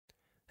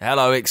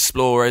Hello,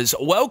 explorers.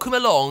 Welcome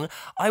along.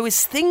 I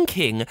was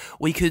thinking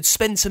we could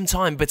spend some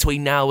time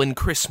between now and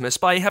Christmas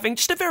by having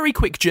just a very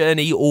quick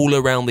journey all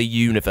around the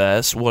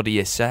universe. What do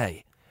you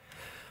say?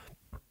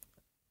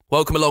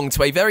 Welcome along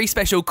to a very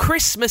special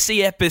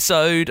Christmassy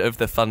episode of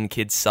the Fun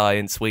Kids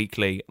Science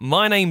Weekly.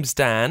 My name's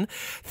Dan.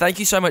 Thank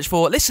you so much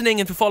for listening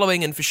and for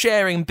following and for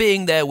sharing and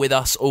being there with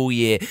us all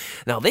year.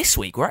 Now, this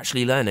week we're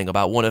actually learning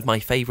about one of my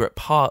favourite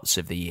parts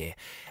of the year.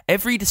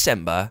 Every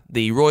December,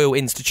 the Royal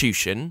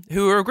Institution,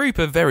 who are a group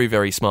of very,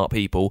 very smart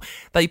people,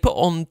 they put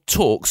on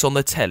talks on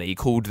the telly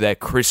called their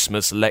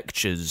Christmas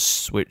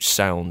lectures, which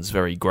sounds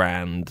very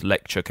grand.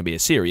 Lecture can be a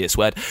serious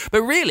word.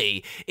 But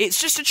really,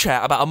 it's just a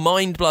chat about a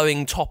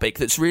mind-blowing topic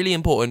that's really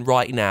important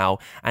right now,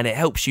 and it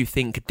helps you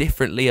think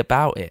differently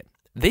about it.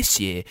 This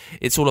year,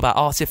 it's all about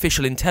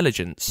artificial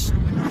intelligence.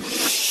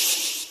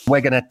 We're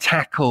going to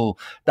tackle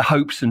the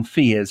hopes and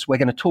fears. We're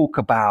going to talk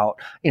about,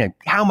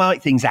 how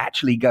might things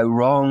actually go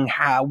wrong?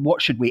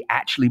 What should we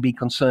actually be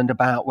concerned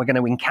about? We're going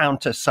to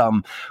encounter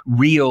some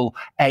real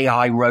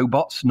AI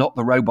robots, not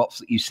the robots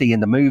that you see in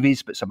the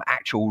movies, but some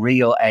actual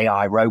real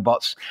AI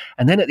robots.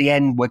 And then at the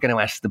end, we're going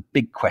to ask the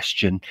big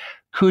question,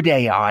 could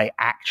AI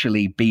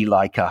actually be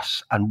like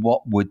us? And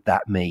what would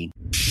that mean?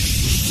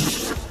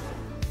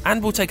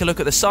 And we'll take a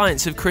look at the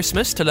science of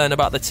Christmas to learn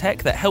about the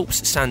tech that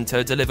helps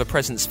Santa deliver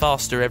presents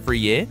faster every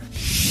year.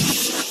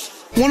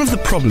 One of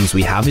the problems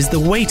we have is the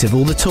weight of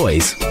all the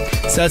toys.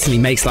 Certainly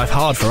makes life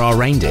hard for our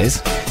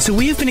reindeers, so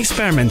we have been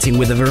experimenting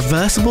with a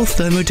reversible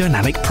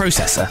thermodynamic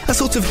processor, a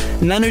sort of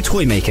nano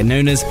toy maker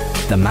known as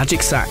the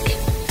Magic Sack.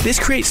 This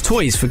creates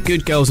toys for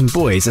good girls and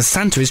boys as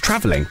Santa is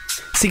travelling,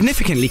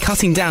 significantly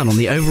cutting down on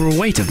the overall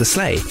weight of the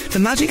sleigh. The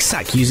Magic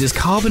Sack uses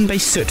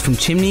carbon-based soot from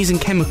chimneys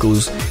and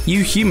chemicals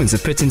you humans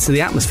have put into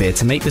the atmosphere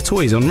to make the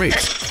toys en route.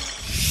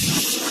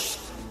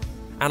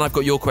 And I've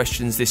got your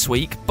questions this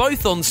week,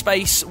 both on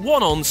space,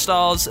 one on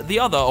stars, the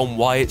other on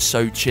why it's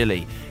so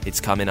chilly. It's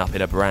coming up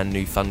in a brand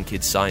new Fun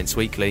Kids Science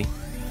Weekly.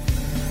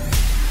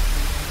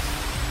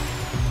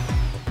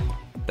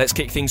 Let's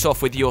kick things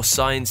off with your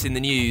science in the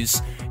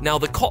news. Now,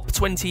 the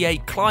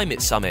COP28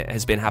 climate summit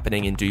has been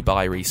happening in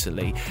Dubai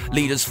recently.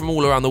 Leaders from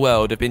all around the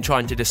world have been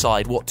trying to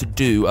decide what to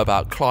do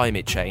about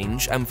climate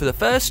change, and for the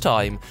first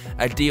time,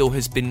 a deal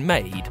has been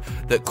made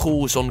that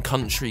calls on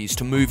countries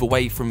to move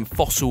away from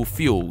fossil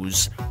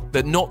fuels,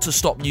 but not to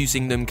stop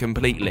using them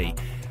completely.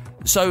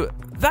 So,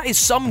 that is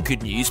some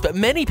good news, but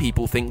many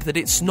people think that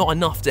it's not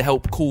enough to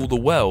help cool the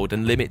world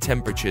and limit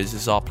temperatures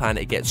as our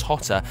planet gets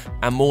hotter,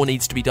 and more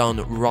needs to be done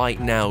right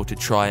now to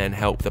try and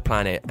help the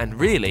planet. And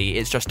really,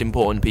 it's just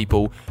important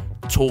people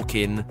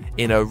talking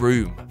in a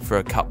room for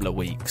a couple of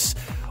weeks.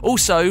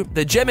 Also,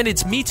 the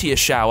Geminids meteor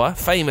shower,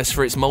 famous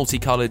for its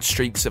multicoloured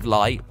streaks of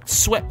light,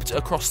 swept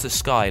across the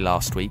sky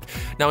last week.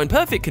 Now, in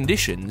perfect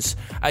conditions,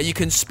 you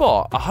can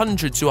spot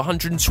 100 to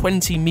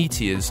 120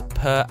 meteors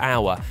per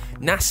hour.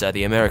 NASA,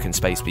 the American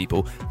space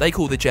people, they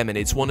call the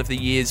Geminids one of the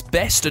year's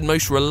best and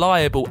most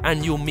reliable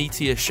annual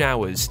meteor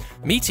showers.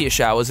 Meteor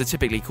showers are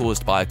typically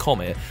caused by a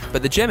comet,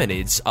 but the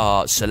Geminids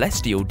are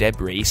celestial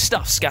debris,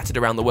 stuff scattered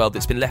around the world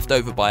that's been left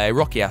over by a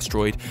rocky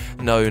asteroid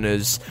known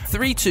as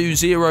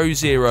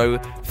 3200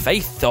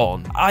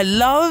 Phaethon. I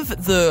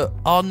love that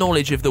our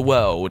knowledge of the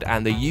world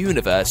and the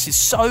universe is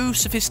so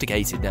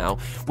sophisticated now.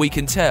 We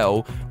can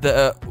tell that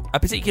at a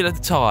particular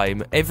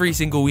time, every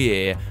single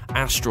year,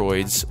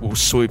 asteroids will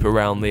swoop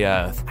around the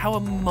Earth. How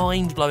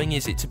mind-blowing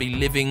is it to be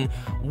living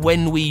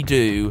when we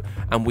do,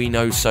 and we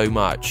know so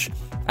much?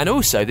 And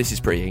also, this is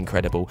pretty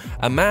incredible,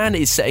 a man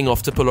is setting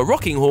off to pull a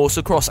rocking horse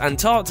across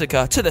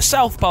Antarctica to the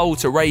South Pole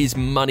to raise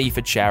money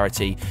for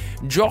charity.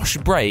 Josh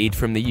Braid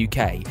from the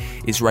UK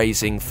is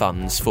raising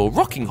funds for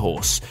Rocking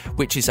Horse,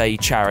 which is a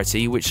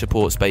charity which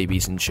supports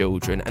babies and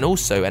children, and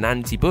also an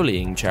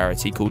anti-bullying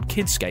charity called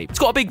Kidscape. It's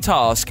got a big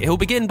task. He'll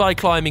begin by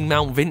climbing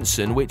Mount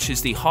Vinson, which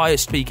is the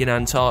highest peak in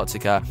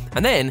Antarctica,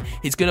 and then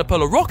he's going to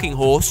pull a rocking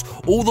horse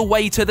all the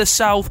way to the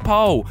South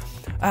Pole.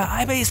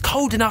 I mean, it's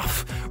cold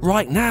enough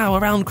right now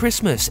around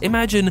Christmas.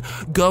 Imagine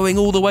going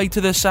all the way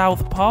to the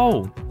South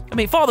Pole. I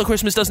mean, Father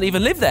Christmas doesn't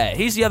even live there.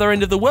 He's the other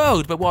end of the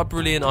world. But what a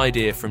brilliant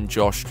idea from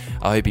Josh.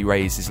 I hope he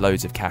raises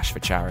loads of cash for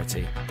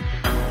charity.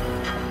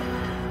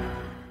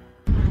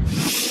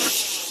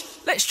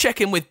 Let's check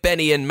in with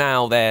Benny and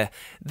Mal there.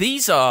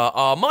 These are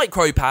our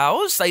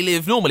micro-pals. They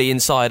live normally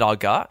inside our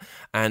gut,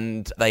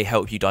 and they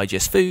help you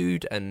digest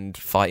food and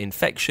fight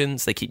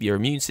infections. They keep your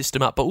immune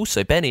system up, but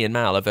also Benny and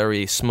Mal are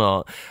very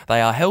smart.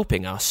 They are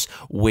helping us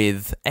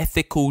with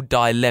ethical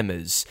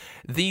dilemmas.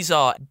 These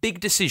are big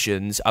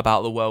decisions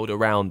about the world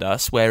around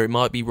us where it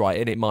might be right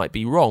and it might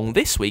be wrong.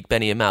 This week,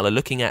 Benny and Mal are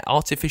looking at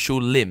artificial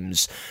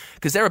limbs,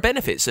 because there are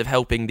benefits of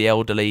helping the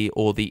elderly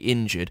or the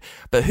injured,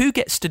 but who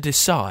gets to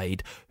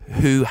decide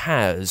who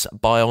has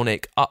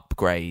bionic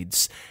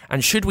upgrades?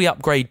 And should we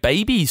upgrade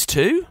babies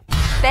too?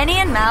 Benny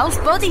and Mal's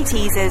Body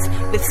Teasers,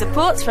 with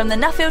support from the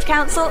Nuffield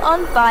Council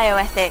on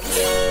Bioethics.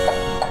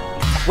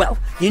 Well,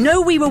 you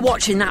know we were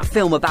watching that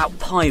film about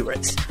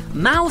pirates.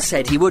 Mal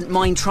said he wouldn't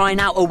mind trying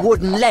out a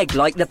wooden leg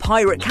like the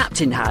pirate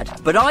captain had,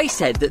 but I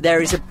said that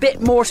there is a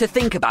bit more to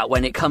think about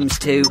when it comes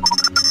to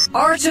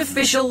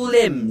artificial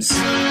limbs.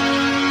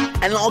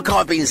 And like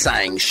I've been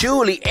saying,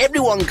 surely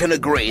everyone can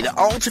agree that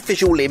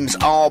artificial limbs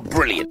are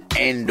brilliant.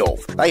 End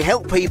of. They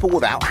help people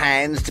without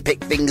hands to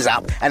pick things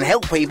up and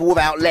help people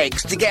without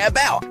legs to get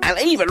about and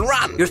even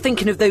run. You're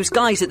thinking of those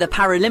guys at the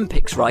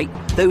Paralympics, right?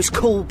 Those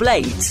cool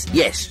blades?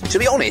 Yes, to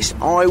be honest,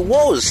 I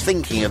was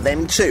thinking of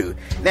them too.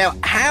 Now,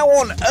 how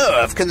on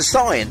earth can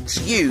science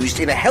used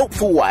in a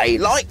helpful way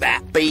like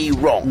that be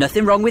wrong?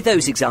 Nothing wrong with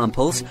those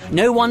examples.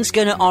 No one's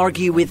going to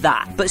argue with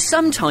that. But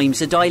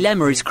sometimes a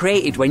dilemma is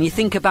created when you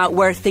think about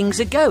where things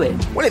are going.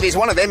 Well, if it's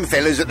one of them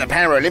fellas at the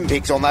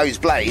Paralympics on those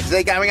blades,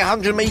 they're going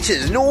 100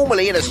 metres,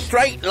 normally in a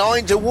straight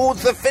line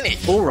towards the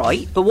finish. All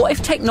right, but what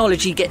if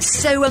technology gets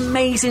so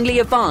amazingly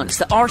advanced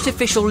that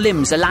artificial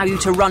limbs allow you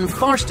to run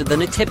faster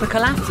than a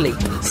typical athlete?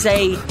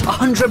 Say,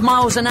 100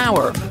 miles an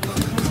hour.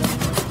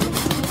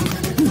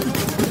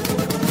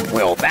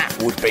 Well, that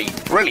would be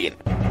brilliant.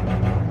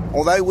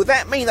 Although, would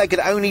that mean they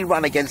could only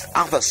run against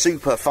other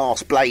super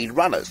fast blade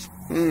runners?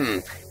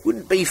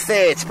 Wouldn't be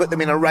fair to put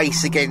them in a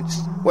race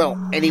against, well,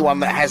 anyone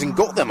that hasn't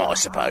got them, I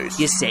suppose.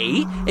 You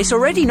see, it's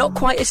already not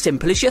quite as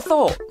simple as you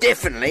thought.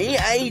 Definitely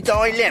a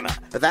dilemma,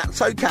 but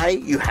that's okay.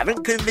 You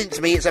haven't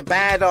convinced me it's a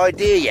bad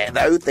idea yet,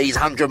 though, these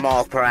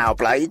 100-mile-per-hour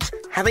blades.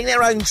 Having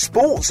their own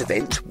sports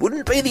event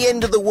wouldn't be the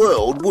end of the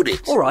world, would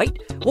it? All right,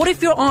 what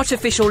if your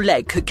artificial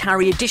leg could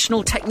carry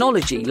additional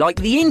technology like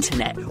the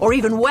internet or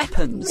even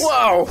weapons?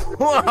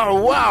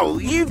 Whoa,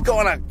 you've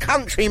gone a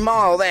country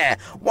mile there.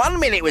 1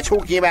 minute we're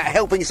talking about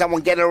helping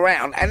someone get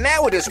around, and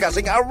now we're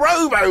discussing a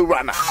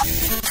robo-runner.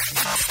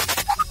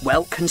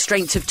 Well,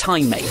 constraints of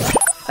time, mate.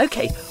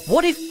 OK,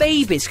 what if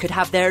babies could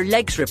have their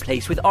legs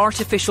replaced with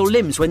artificial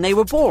limbs when they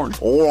were born?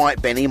 All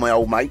right, Benny, my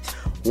old mate.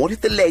 What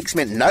if the legs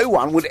meant no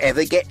one would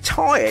ever get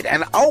tired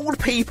and old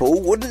people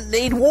wouldn't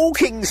need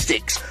walking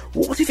sticks?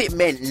 What if it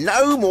meant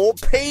no more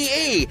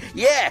PE?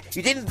 Yeah,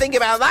 you didn't think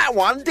about that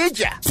one, did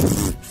you?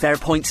 Fair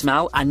points,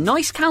 Mal, and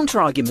nice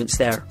counter-arguments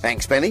there.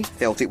 Thanks, Benny.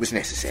 Felt it was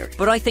necessary.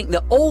 But I think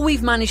that all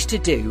we've managed to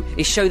do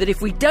is show that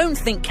if we don't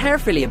think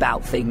carefully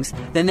about things,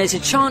 then there's a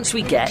chance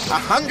we get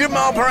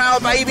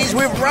 100-mile-per-hour babies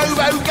with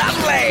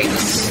robo-gun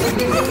legs!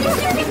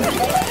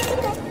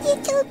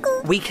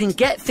 We can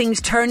get things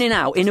turning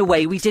out in a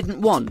way we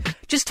didn't want.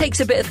 Just takes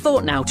a bit of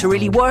thought now to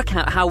really work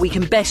out how we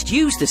can best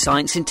use the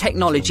science and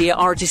technology at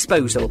our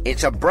disposal.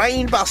 It's a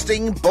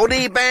brain-busting,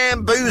 body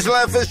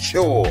bamboozler for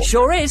sure.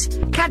 Sure is.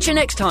 Catch you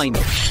next time.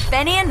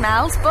 Benny and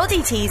Mal's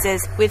Body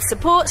Teasers, with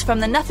support from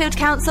the Nuffield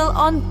Council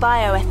on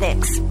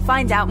bioethics.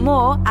 Find out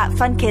more at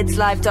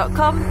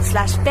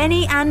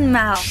funkidslive.com/Benny and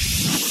Mal.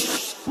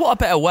 What a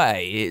better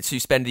way to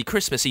spend the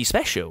Christmassy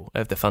special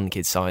of the Fun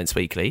Kids Science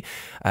Weekly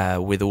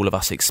with all of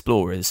us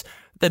explorers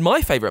than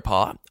my favourite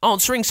part,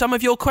 answering some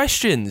of your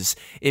questions.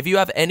 If you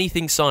have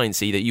anything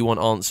sciencey that you want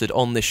answered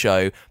on the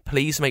show,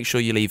 please make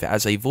sure you leave it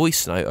as a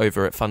voice note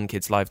over at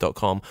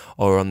funkidslive.com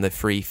or on the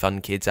free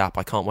Fun Kids app.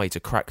 I can't wait to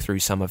crack through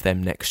some of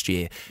them next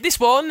year. This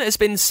one has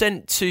been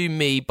sent to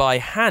me by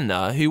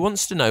Hannah, who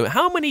wants to know,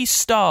 how many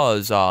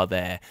stars are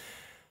there?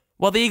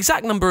 Well, the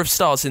exact number of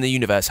stars in the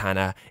universe,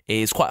 Hannah,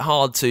 is quite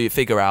hard to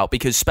figure out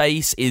because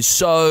space is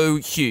so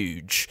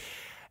huge.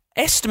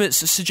 Estimates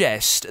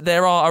suggest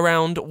there are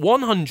around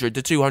 100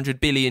 to 200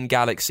 billion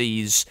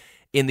galaxies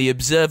in the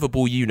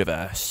observable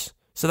universe.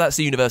 So that's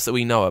the universe that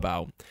we know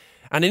about.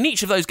 And in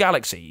each of those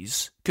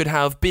galaxies could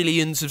have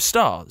billions of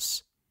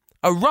stars.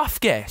 A rough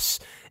guess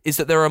is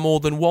that there are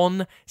more than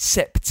 1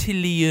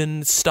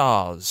 septillion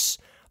stars.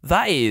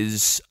 That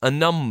is a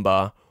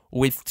number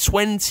with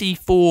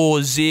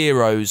 24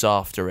 zeros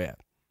after it.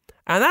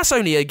 And that's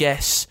only a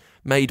guess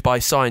made by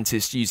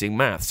scientists using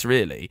maths,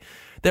 really.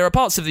 There are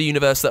parts of the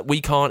universe that we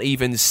can't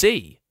even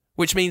see,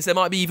 which means there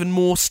might be even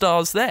more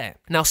stars there.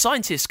 Now,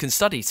 scientists can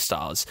study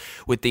stars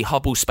with the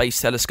Hubble Space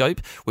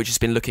Telescope, which has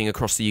been looking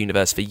across the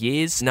universe for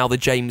years. Now, the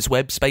James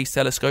Webb Space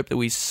Telescope that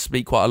we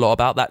speak quite a lot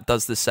about, that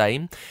does the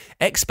same.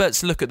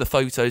 Experts look at the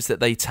photos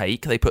that they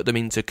take. They put them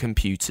into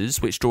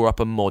computers, which draw up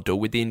a model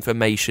with the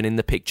information in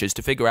the pictures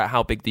to figure out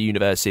how big the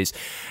universe is.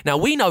 Now,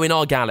 we know in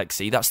our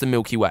galaxy, that's the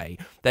Milky Way,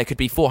 there could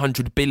be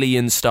 400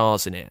 billion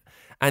stars in it.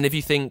 And if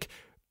you think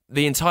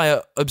the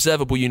entire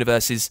observable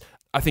universe is,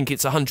 I think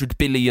it's 100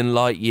 billion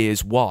light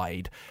years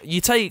wide.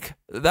 You take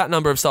that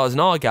number of stars in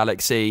our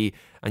galaxy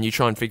and you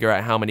try and figure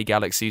out how many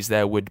galaxies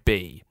there would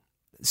be.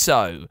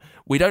 So,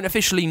 we don't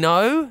officially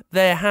know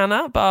there,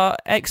 Hannah,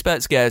 but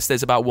experts guess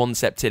there's about 1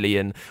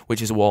 septillion, which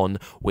is 1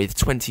 with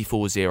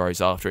 24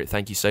 zeros after it.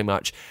 Thank you so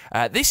much.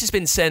 This has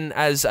been sent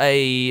as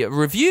a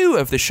review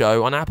of the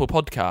show on Apple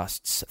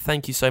Podcasts.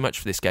 Thank you so much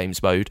for this,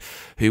 Games Mode,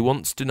 who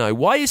wants to know,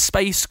 why is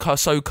space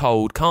so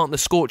cold? Can't the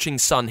scorching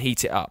sun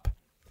heat it up?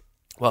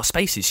 Well,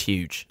 space is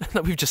huge.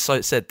 We've just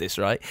said this,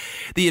 right?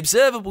 The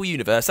observable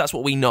universe, that's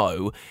what we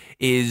know,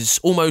 is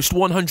almost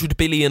 100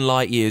 billion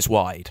light years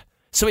wide.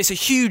 So it's a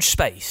huge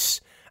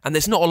space, and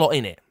there's not a lot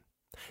in it.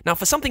 Now,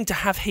 for something to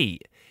have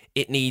heat,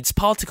 it needs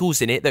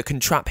particles in it that can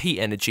trap heat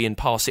energy and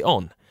pass it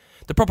on.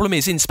 The problem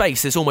is, in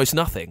space, there's almost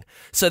nothing.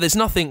 So there's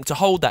nothing to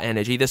hold that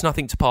energy, there's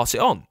nothing to pass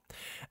it on.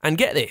 And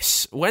get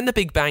this, when the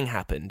Big Bang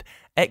happened,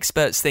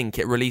 experts think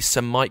it released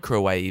some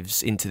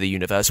microwaves into the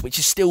universe, which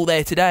is still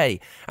there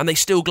today, and they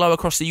still glow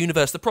across the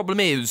universe. The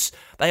problem is,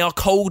 they are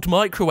cold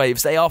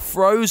microwaves, they are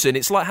frozen.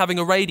 It's like having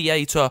a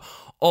radiator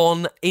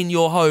on in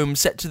your home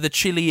set to the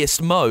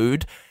chilliest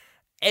mode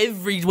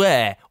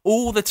everywhere,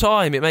 all the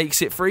time. It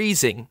makes it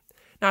freezing.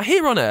 Now,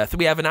 here on Earth,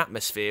 we have an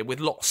atmosphere with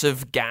lots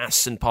of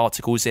gas and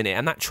particles in it,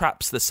 and that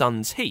traps the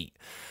sun's heat.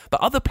 But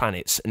other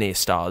planets near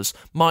stars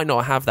might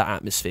not have that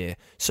atmosphere,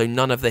 so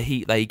none of the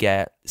heat they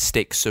get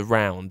sticks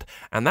around.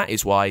 And that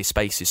is why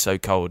space is so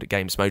cold at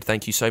Games Mode.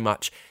 Thank you so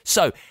much.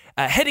 So,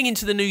 heading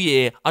into the new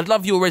year, I'd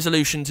love your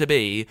resolution to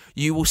be,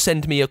 you will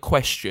send me a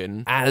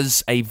question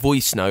as a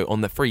voice note on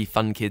the free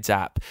Fun Kids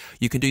app.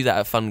 You can do that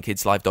at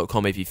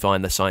funkidslive.com if you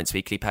find the Science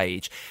Weekly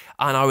page.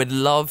 And I would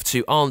love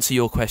to answer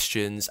your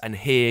questions and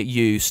hear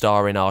you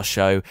star in our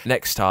show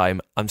next time.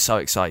 I'm so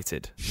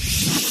excited.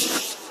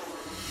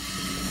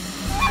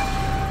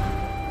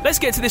 Let's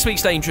get to this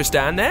week's Dangerous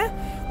Dan there,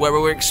 where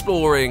we're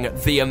exploring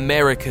the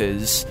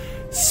Americas,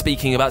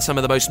 speaking about some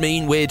of the most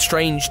mean, weird,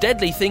 strange,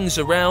 deadly things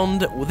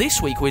around. Well,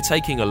 this week we're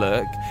taking a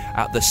look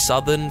at the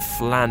southern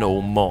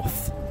flannel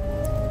moth.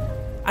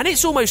 And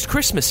it's almost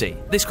Christmassy.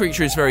 This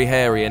creature is very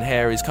hairy and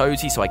hair is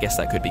cozy, so I guess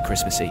that could be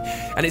Christmassy.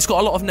 And it's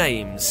got a lot of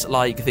names,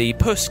 like the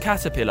puss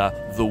caterpillar,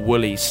 the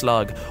woolly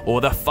slug,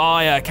 or the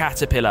fire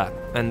caterpillar.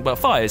 And, well,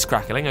 fires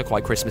crackling are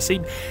quite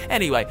Christmassy.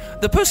 Anyway,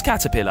 the puss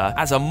caterpillar,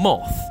 as a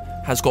moth,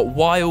 has got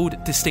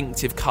wild,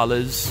 distinctive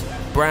colours,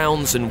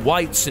 browns and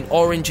whites and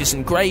oranges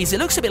and greys. It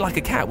looks a bit like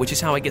a cat, which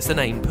is how it gets the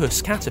name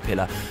puss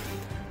caterpillar.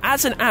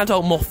 As an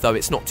adult moth, though,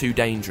 it's not too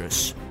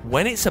dangerous.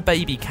 When it's a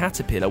baby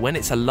caterpillar, when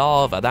it's a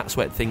larva, that's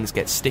where things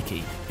get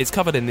sticky. It's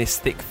covered in this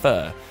thick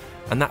fur,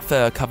 and that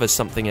fur covers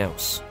something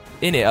else.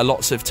 In it are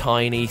lots of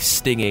tiny,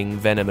 stinging,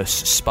 venomous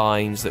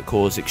spines that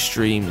cause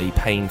extremely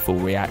painful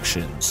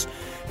reactions.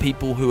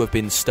 People who have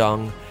been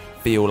stung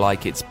feel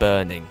like it's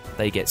burning.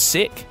 They get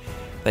sick.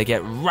 They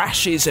get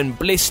rashes and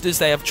blisters,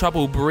 they have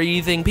trouble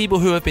breathing. People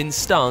who have been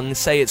stung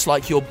say it's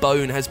like your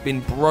bone has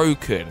been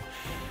broken.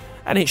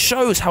 And it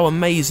shows how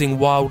amazing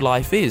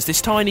wildlife is. This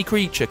tiny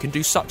creature can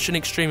do such an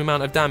extreme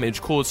amount of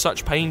damage, cause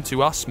such pain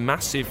to us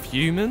massive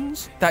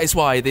humans. That is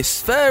why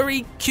this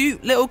furry,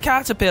 cute little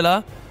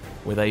caterpillar,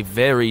 with a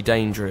very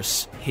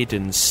dangerous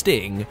hidden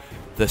sting,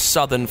 the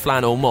southern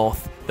flannel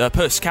moth, the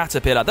puss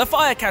caterpillar, the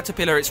fire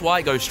caterpillar, it's why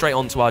it goes straight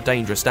onto our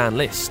Dangerous Dan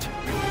list.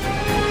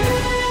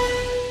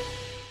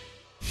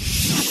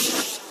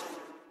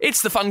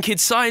 It's the Fun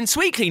Kids Science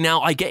Weekly. Now,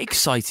 I get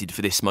excited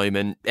for this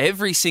moment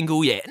every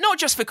single year. Not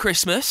just for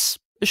Christmas,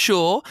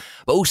 sure,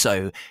 but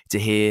also to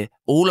hear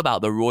all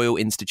about the Royal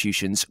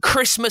Institution's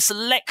Christmas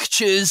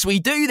lectures. We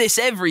do this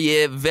every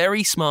year.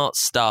 Very smart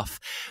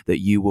stuff that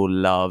you will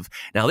love.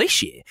 Now,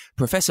 this year,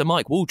 Professor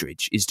Mike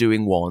Wooldridge is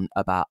doing one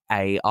about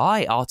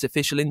AI,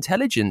 artificial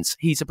intelligence.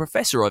 He's a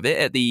professor of it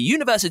at the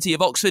University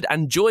of Oxford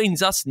and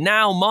joins us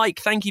now. Mike,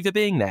 thank you for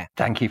being there.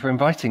 Thank you for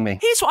inviting me.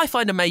 Here's what I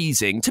find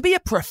amazing. To be a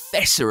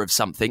professor of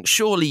something,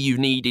 surely you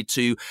needed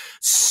to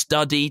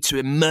study, to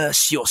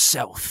immerse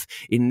yourself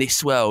in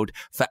this world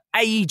for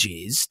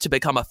ages to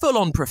become a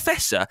full-on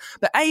professor.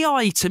 But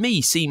AI, to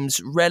me,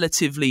 seems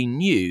relatively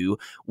new.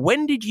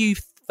 When did you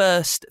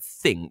first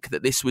think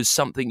that this was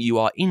something you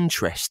are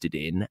interested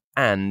in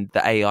and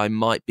that AI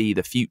might be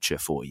the future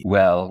for you?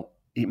 Well,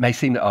 it may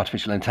seem that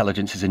artificial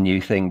intelligence is a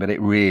new thing, but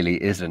it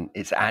really isn't.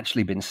 It's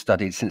actually been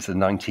studied since the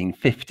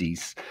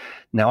 1950s.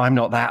 Now, I'm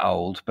not that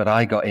old, but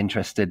I got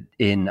interested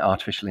in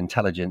artificial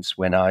intelligence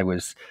when I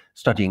was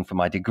studying for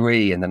my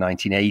degree in the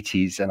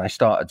 1980s, and I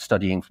started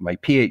studying for my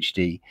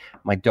PhD,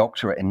 my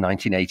doctorate in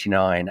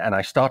 1989, and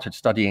I started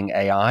studying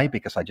AI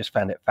because I just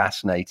found it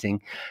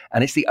fascinating,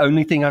 and it's the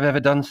only thing I've ever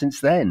done since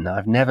then.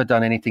 I've never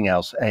done anything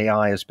else.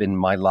 AI has been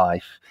my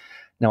life.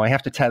 Now, I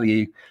have to tell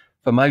you,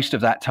 for most of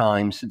that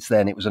time since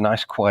then, it was a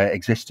nice, quiet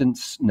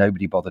existence.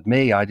 Nobody bothered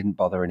me. I didn't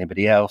bother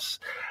anybody else.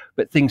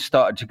 But things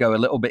started to go a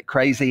little bit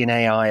crazy in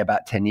AI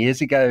about 10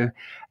 years ago.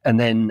 And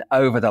then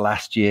over the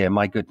last year,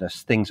 my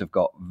goodness, things have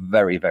got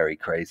very, very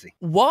crazy.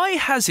 Why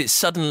has it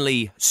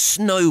suddenly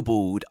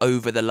snowballed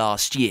over the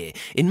last year?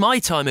 In my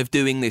time of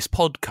doing this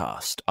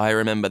podcast, I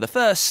remember the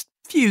first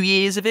few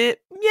years of it.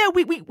 Yeah,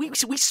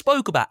 we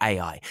spoke about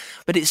AI,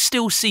 but it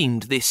still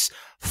seemed this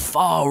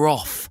far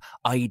off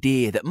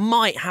idea that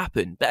might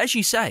happen. But as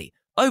you say,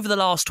 over the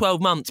last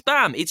 12 months,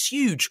 bam, it's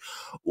huge.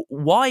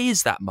 Why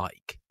is that,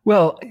 Mike?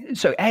 Well,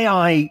 so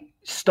AI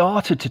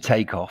started to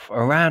take off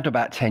around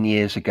about 10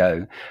 years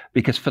ago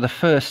because for the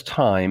first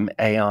time,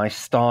 AI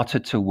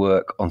started to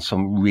work on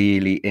some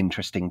really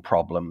interesting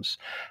problems,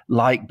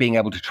 like being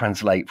able to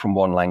translate from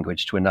one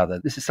language to another.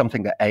 This is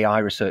something that AI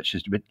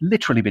researchers have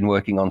literally been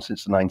working on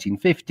since the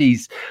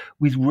 1950s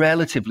with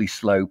relatively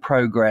slow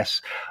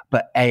progress,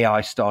 but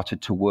AI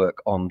started to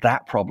work on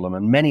that problem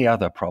and many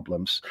other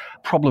problems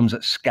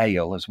at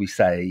scale, as we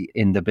say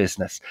in the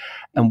business.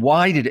 And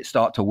why did it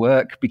start to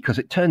work? Because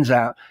it turns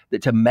out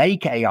that to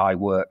make AI AI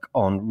work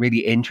on really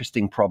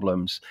interesting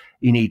problems.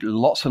 You need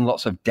lots and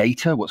lots of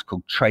data, what's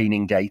called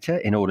training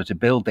data, in order to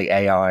build the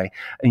AI. And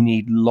you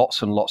need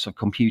lots and lots of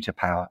computer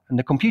power. And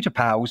the computer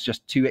power was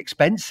just too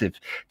expensive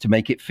to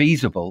make it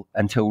feasible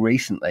until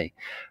recently.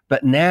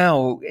 But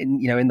now,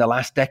 in the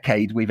last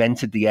decade, we've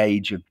entered the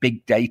age of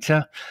big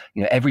data.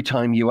 Every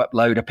time you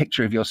upload a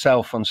picture of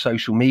yourself on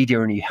social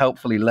media and you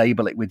helpfully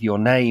label it with your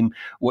name,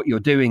 what you're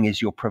doing is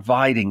you're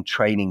providing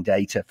training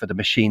data for the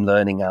machine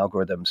learning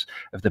algorithms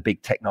of the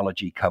big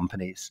technology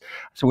companies.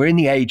 So we're in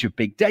the age of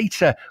big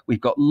data. We've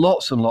got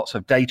lots and lots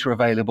of data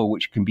available,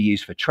 which can be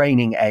used for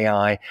training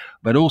AI,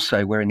 but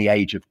also we're in the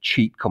age of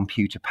cheap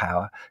computer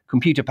power.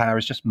 Computer power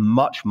is just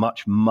much,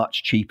 much,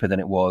 much cheaper than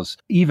it was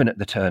even at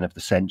the turn of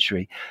the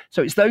century.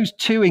 So it's those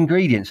two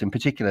ingredients in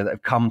particular that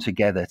have come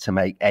together to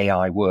make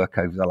AI work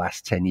over the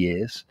last 10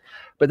 years.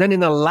 But then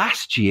in the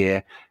last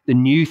year, the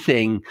new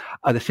thing,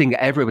 the thing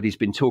that everybody's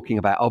been talking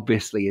about,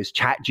 obviously, is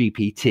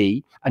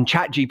ChatGPT. And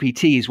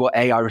ChatGPT is what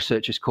AI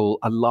researchers call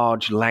a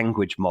large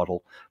language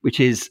model, which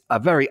is a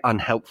very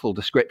unhelpful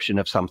description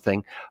of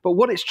something. But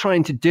what it's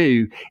trying to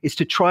do is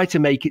to try to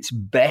make its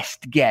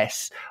best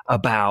guess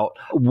about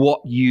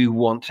what you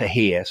want to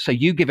hear. So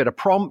you give it a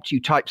prompt, you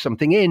type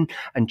something in,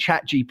 and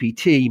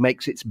ChatGPT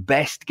makes its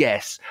best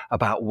guess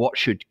about what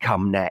should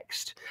come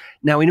next.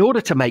 Now, in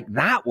order to make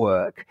that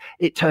work,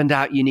 it turned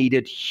out you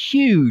needed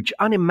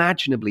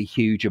unimaginably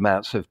huge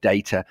amounts of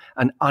data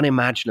and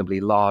unimaginably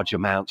large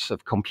amounts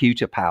of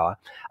computer power.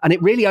 And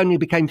it really only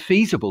became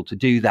feasible to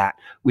do that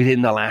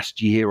within the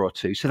last year or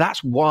two. So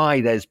that's why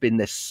there's been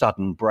this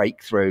sudden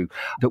breakthrough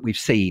that we've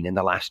seen in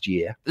the last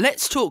year.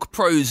 Let's talk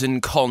pros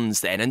and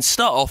cons then, and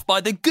start off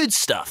by the good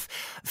stuff.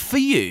 For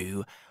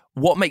you,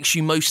 what makes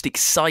you most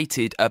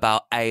excited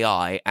about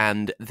AI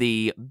and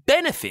the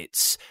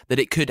benefits that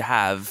it could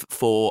have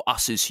for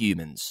us as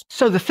humans?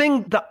 So the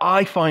thing that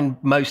I find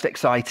most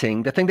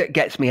exciting, the thing that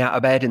gets me out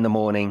of bed in the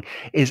morning,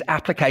 is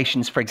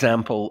applications, for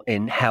example,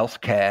 in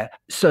healthcare.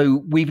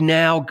 So we've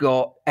now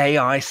got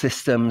AI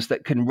systems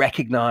that can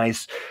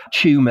recognize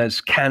tumors,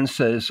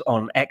 cancers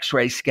on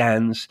X-ray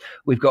scans.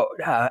 We've got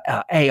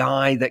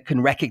AI that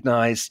can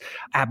recognize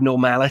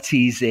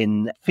abnormalities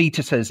in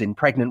fetuses in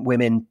pregnant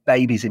women,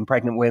 babies in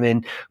pregnant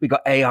women. We've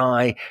got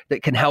AI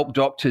that can help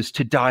doctors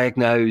to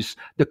diagnose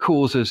the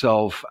causes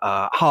of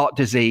heart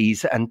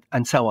disease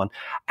and so on.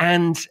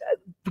 And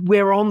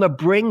we're on the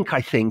brink, I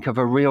think, of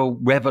a real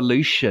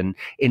revolution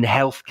in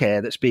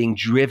healthcare that's being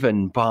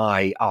driven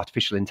by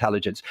artificial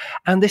intelligence.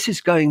 And this is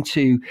going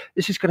to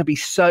be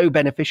so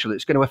beneficial.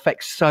 It's going to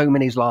affect so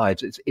many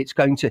lives. It's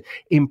going to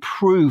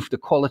improve the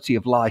quality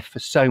of life for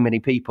so many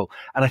people.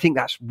 And I think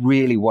that's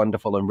really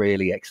wonderful and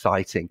really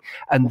exciting.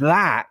 And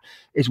that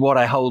is what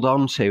I hold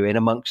on to in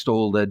amongst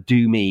all the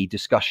doomy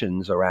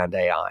discussions around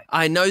AI.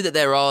 I know that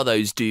there are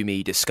those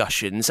doomy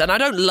discussions, and I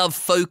don't love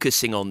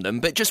focusing on them,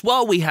 but just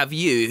while we have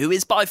you, who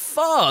is by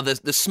far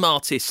the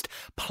smartest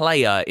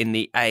player in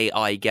the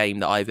AI game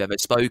that I've ever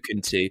spoken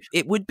to,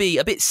 it would be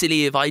a bit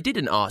silly if I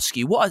didn't ask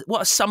you, what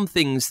are some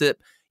things that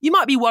you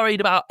might be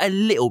worried about a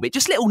little bit,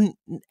 just little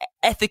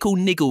ethical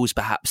niggles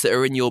perhaps that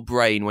are in your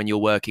brain when you're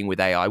working with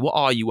AI? What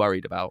are you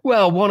worried about?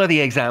 Well, one of the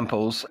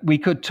examples, we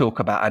could talk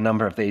about a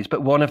number of these,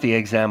 but one of the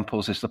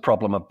examples is the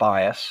problem of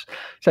bias.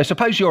 So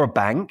suppose you're a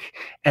bank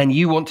and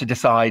you want to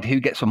decide who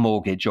gets a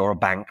mortgage or a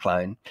bank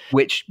loan,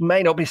 which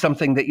may not be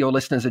something that your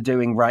listeners are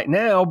doing right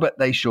now, but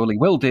they surely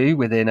will do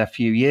within a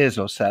few years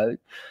or so.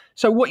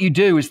 So what you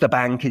do as the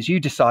bank is you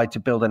decide to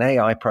build an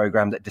AI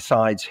program that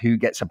decides who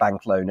gets a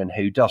bank loan and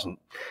who doesn't.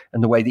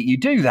 And the way that you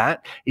do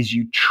that is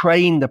you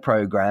train the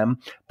program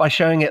by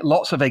showing it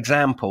lots of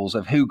examples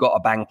of who got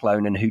a bank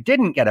loan and who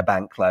didn't get a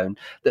bank loan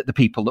that the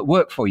people that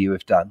work for you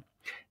have done.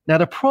 Now,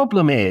 the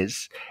problem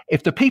is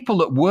if the people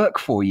that work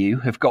for you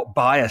have got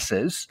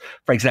biases,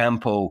 for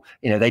example,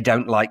 they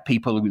don't like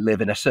people who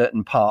live in a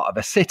certain part of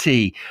a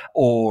city,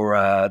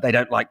 or they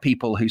don't like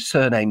people whose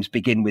surnames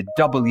begin with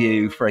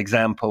W, for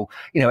example,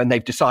 and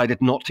they've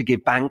decided not to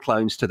give bank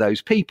loans to those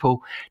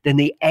people, then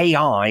the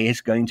AI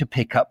is going to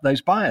pick up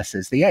those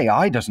biases. The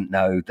AI doesn't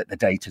know that the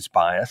data's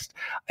biased.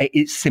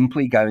 It's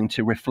simply going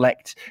to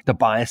reflect the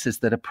biases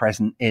that are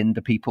present in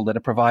the people that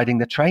are providing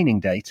the training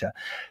data.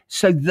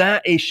 So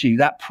that issue,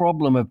 that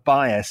problem of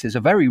bias is a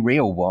very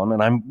real one,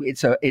 and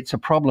it's a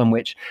problem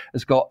which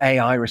has got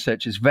AI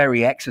researchers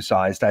very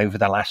exercised over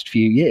the last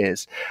few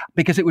years,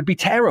 because it would be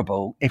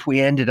terrible if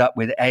we ended up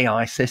with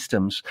AI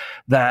systems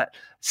that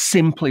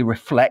simply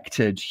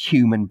reflected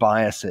human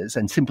biases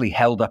and simply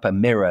held up a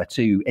mirror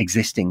to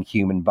existing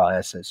human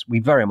biases. We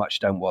very much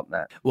don't want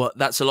that. Well,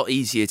 that's a lot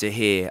easier to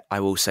hear, I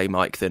will say,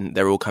 Mike, than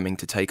they're all coming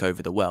to take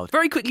over the world.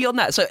 Very quickly on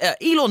that, so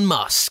Elon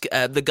Musk,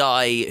 the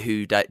guy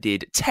who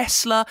did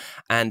Tesla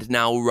and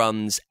now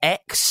runs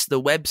X,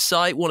 the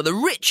website, one of the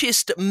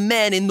richest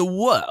men in the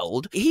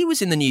world, he was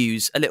in the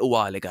news a little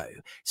while ago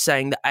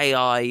saying that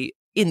AI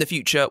in the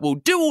future will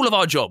do all of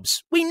our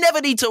jobs. We never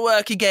need to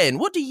work again.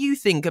 What do you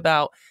think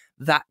about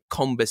that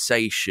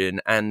conversation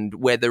and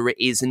whether it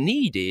is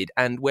needed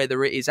and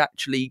whether it is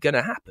actually going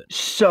to happen?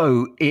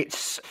 So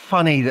it's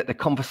funny that the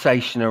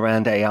conversation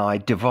around AI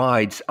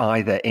divides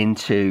either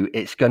into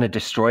it's going to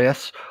destroy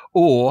us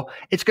or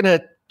it's going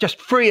to just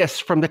free us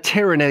from the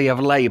tyranny of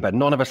labor.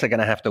 None of us are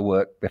going to have to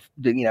work.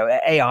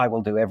 AI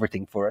will do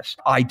everything for us.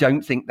 I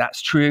don't think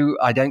that's true.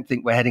 I don't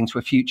think we're heading to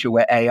a future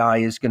where AI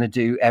is going to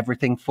do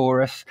everything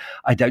for us.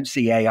 I don't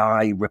see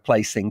AI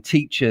replacing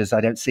teachers. I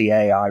don't see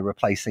AI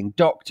replacing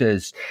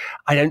doctors.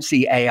 I don't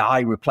see AI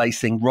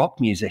replacing rock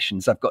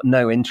musicians. I've got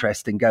no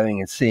interest in going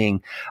and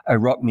seeing a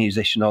rock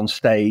musician on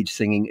stage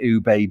singing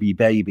 "Ooh, Baby,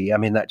 Baby." I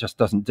mean, that just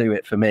doesn't do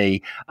it for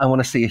me. I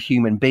want to see a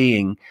human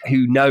being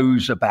who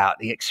knows about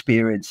the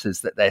experiences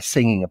that they're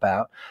singing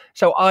about.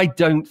 So I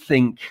don't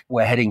think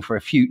we're heading for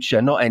a future,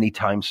 not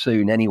anytime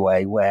soon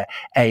anyway, where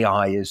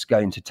AI is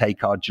going to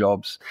take our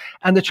jobs.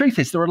 And the truth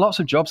is, there are lots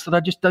of jobs that I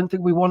just don't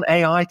think we want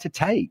AI to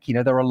take.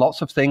 There are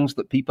lots of things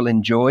that people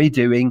enjoy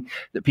doing,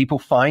 that people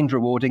find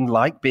rewarding,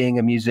 like being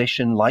a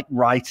musician, like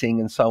writing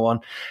and so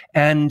on.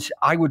 And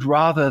I would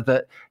rather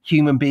that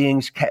human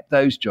beings kept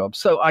those jobs.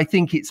 So I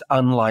think it's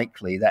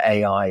unlikely that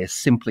AI is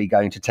simply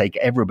going to take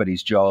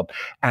everybody's job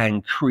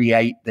and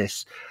create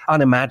this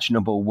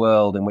unimaginable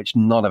world in which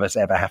none of us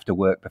ever have to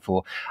work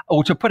before.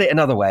 Or to put it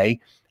another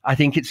way, I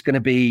think it's going to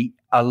be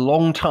a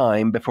long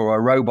time before a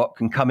robot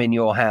can come in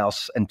your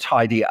house and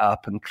tidy it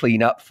up and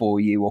clean up for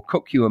you or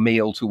cook you a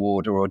meal to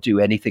order or do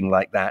anything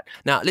like that.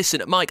 Now,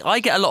 listen, Mike, I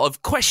get a lot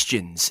of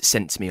questions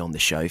sent to me on the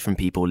show from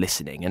people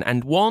listening,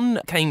 and one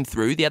came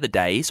through the other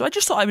day, so I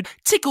just thought I would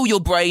tickle your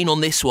brain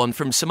on this one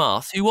from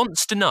Samarth, who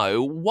wants to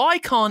know, why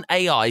can't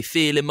AI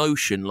feel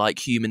emotion like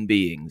human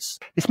beings?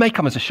 This may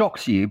come as a shock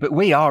to you, but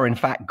we are in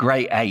fact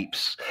great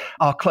apes.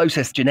 Our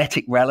closest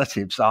genetic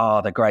relatives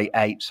are the great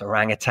apes,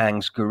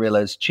 orangutans,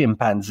 gorillas,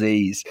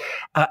 chimpanzees.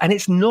 And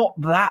it's not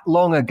that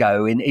long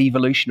ago in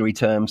evolutionary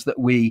terms that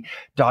we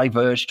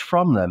diverged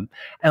from them.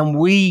 And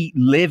we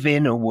live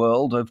in a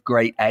world of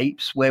great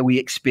apes where we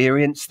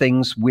experience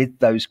things with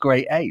those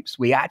great apes.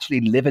 We actually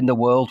live in the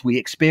world, we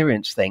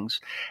experience things.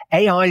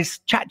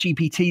 AI's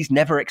ChatGPT's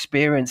never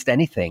experienced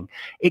anything.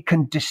 It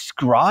can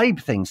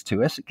describe things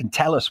to us. It can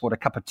tell us what a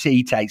cup of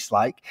tea tastes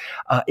like.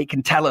 It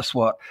can tell us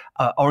what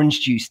orange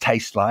juice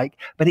tastes like,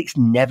 but it's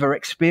never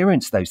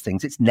experienced those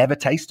things. It's never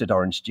tasted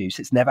orange juice.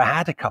 It's never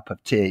had a cup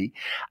of tea.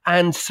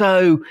 And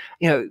so,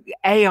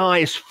 AI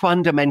is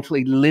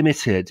fundamentally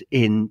limited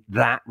in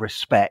that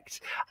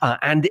respect.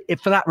 And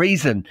for that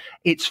reason,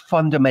 it's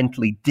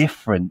fundamentally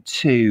different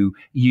to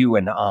you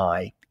and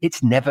I.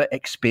 It's never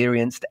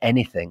experienced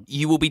anything.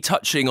 You will be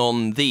touching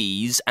on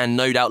these and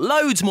no doubt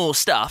loads more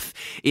stuff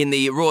in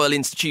the Royal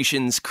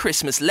Institution's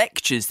Christmas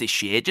lectures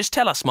this year. Just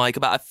tell us, Mike,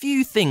 about a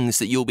few things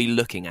that you'll be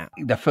looking at.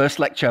 The first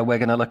lecture, we're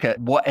going to look at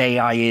what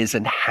AI is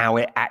and how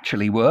it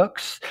actually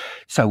works.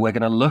 So we're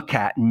going to look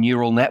at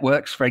neural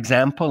networks, for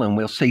example, and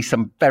we'll see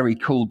some very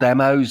cool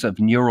demos of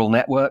neural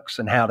networks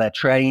and how they're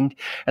trained.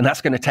 And that's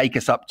going to take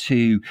us up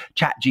to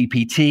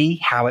ChatGPT,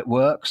 how it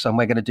works. And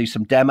we're going to do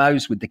some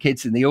demos with the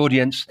kids in the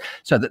audience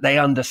so that they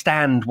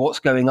understand what's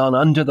going on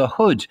under the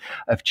hood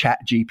of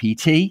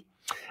ChatGPT.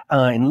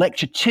 In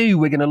Lecture 2,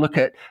 we're going to look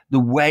at the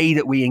way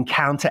that we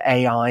encounter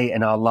AI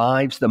in our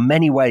lives, the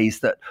many ways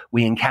that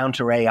we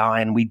encounter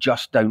AI and we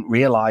just don't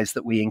realize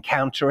that we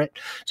encounter it.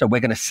 So we're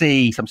going to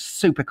see some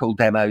super cool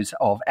demos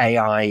of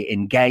AI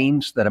in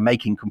games that are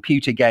making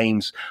computer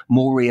games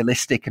more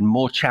realistic and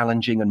more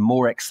challenging and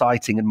more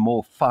exciting and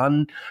more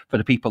fun for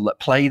the people that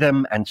play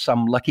them. And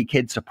some lucky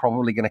kids are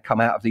probably going to come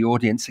out of the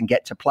audience and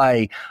get to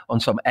play on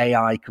some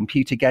AI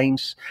computer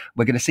games.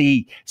 We're going to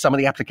see some of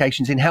the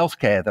applications in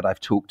healthcare that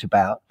I've talked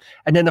about.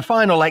 And then the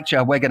final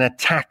lecture, we're going to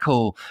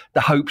tackle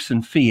the hopes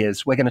and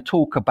fears. We're going to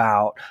talk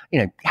about,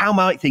 how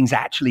might things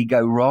actually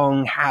go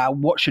wrong?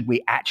 What should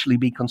we actually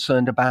be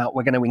concerned about?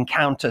 We're going to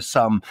encounter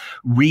some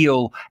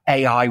real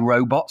AI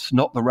robots,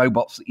 not the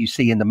robots that you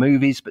see in the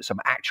movies, but some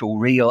actual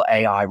real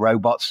AI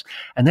robots.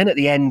 And then at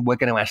the end, we're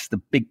going to ask the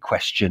big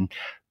question,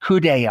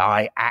 could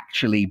AI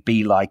actually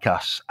be like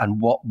us,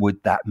 and what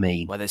would that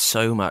mean? Well, there's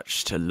so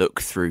much to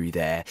look through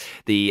there.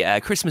 The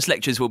Christmas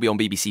lectures will be on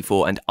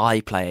BBC4 and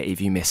iPlayer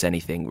if you miss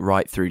anything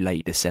right through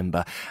late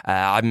December.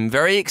 I'm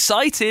very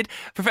excited.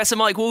 Professor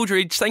Mike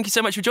Wooldridge, thank you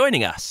so much for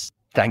joining us.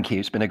 Thank you.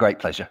 It's been a great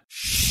pleasure.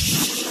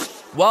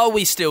 While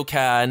we still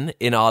can,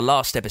 in our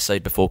last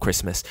episode before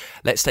Christmas,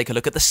 let's take a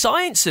look at the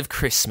science of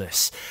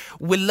Christmas.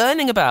 We're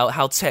learning about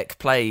how tech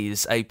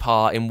plays a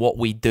part in what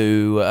we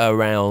do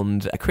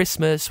around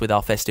Christmas, with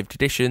our festive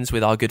traditions,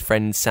 with our good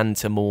friend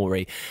Santa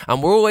Mori.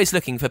 And we're always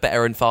looking for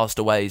better and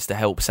faster ways to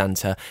help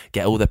Santa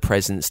get all the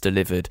presents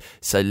delivered.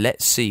 So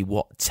let's see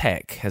what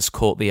tech has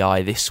caught the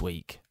eye this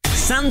week.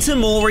 Santa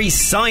Mori's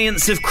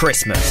Science of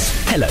Christmas.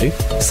 Hello,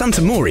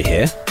 Santa Mori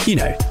here.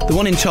 The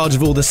one in charge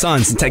of all the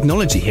science and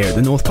technology here at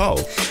the North Pole.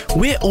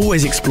 We're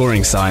always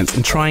exploring science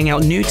and trying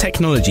out new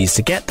technologies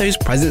to get those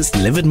presents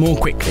delivered more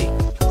quickly.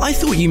 I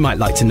thought you might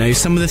like to know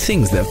some of the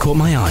things that have caught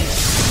my eye.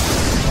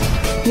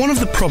 One of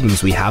the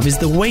problems we have is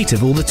the weight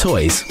of all the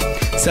toys.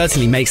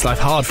 certainly makes life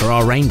hard for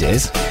our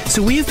reindeers,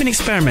 so we have been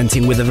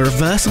experimenting with a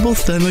reversible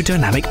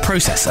thermodynamic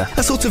processor,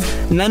 a sort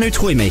of nano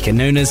toy maker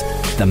known as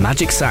the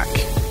Magic Sack.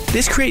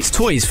 This creates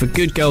toys for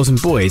good girls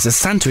and boys as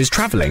Santa is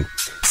travelling,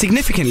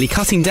 significantly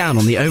cutting down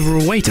on the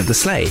overall weight of the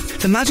sleigh.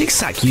 The Magic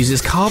Sack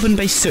uses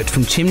carbon-based soot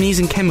from chimneys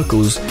and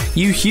chemicals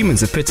you humans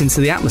have put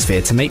into the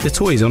atmosphere to make the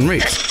toys en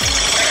route.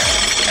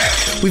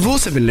 We've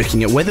also been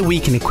looking at whether we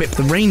can equip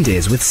the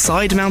reindeers with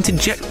side-mounted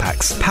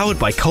jetpacks powered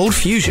by cold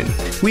fusion.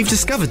 We've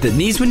discovered that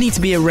these would need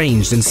to be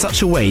arranged in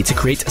such a way to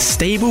create a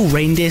stable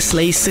reindeer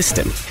sleigh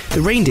system.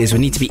 The reindeers would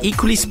need to be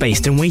equally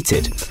spaced and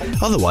weighted.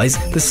 Otherwise,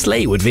 the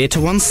sleigh would veer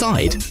to one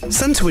side.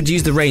 Santa would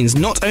use the reins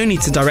not only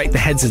to direct the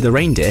heads of the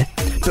reindeer,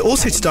 but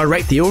also to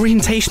direct the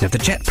orientation of the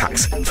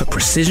jetpacks for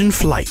precision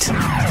flight.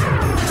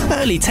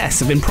 Early tests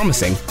have been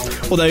promising,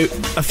 although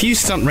a few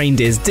stunt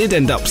reindeers did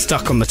end up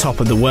stuck on the top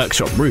of the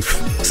workshop roof,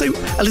 so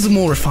a little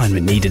more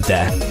refinement needed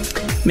there.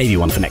 Maybe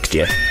one for next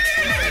year.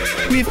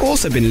 We have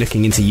also been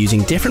looking into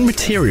using different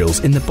materials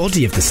in the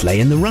body of the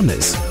sleigh and the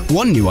runners.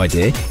 One new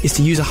idea is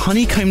to use a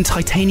honeycomb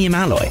titanium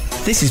alloy.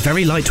 This is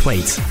very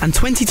lightweight and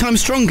 20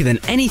 times stronger than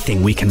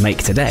anything we can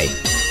make today.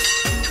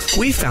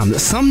 We've found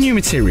that some new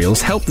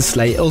materials help the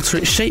sleigh alter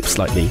its shape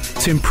slightly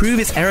to improve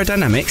its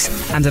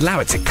aerodynamics and allow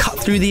it to cut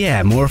through the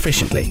air more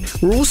efficiently.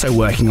 We're also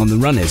working on the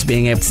runners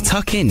being able to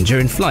tuck in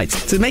during flight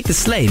to make the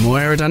sleigh more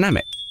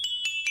aerodynamic.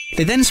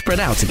 They then spread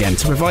out again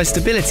to provide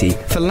stability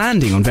for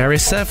landing on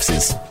various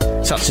surfaces,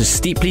 such as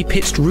steeply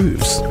pitched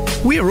roofs.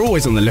 We are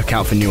always on the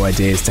lookout for new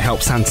ideas to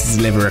help Santa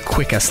deliver a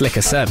quicker,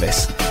 slicker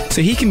service,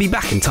 so he can be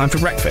back in time for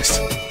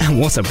breakfast. And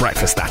what a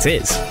breakfast that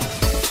is!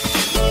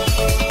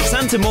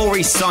 Santa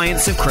Mori's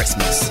Science of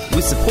Christmas,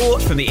 with support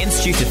from the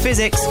Institute of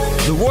Physics,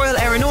 the Royal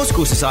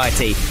Aeronautical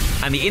Society,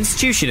 and the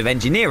Institution of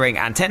Engineering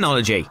and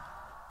Technology.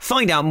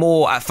 Find out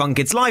more at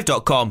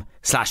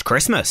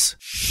funkidslive.com/Christmas.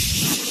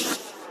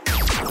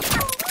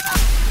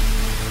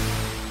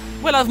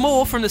 We'll have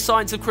more from the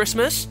Science of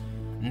Christmas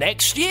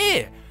next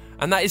year.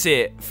 And that is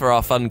it for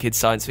our Fun Kids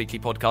Science Weekly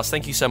podcast.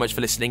 Thank you so much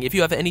for listening. If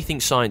you have anything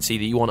sciencey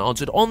that you want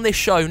answered on this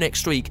show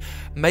next week,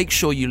 make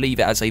sure you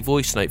leave it as a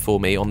voice note for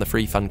me on the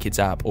free Fun Kids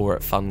app or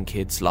at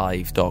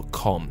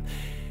funkidslive.com.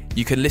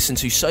 You can listen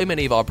to so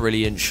many of our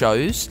brilliant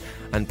shows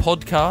and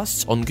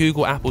podcasts on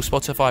Google, Apple,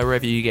 Spotify,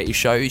 wherever you get your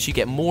shows. You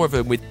get more of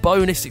them with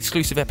bonus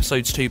exclusive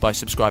episodes too by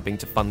subscribing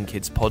to Fun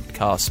Kids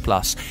Podcast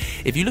Plus.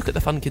 If you look at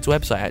the Fun Kids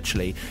website,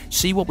 actually,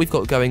 see what we've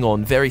got going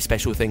on. Very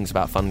special things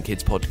about Fun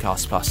Kids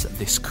Podcast Plus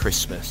this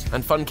Christmas.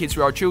 And Fun Kids,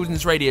 we are a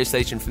children's radio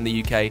station from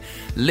the UK.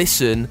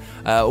 Listen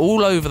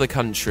all over the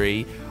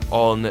country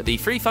on the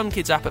free Fun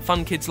Kids app at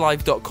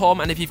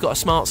funkidslive.com. And if you've got a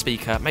smart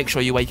speaker, make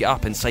sure you wake it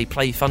up and say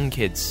play Fun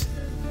Kids.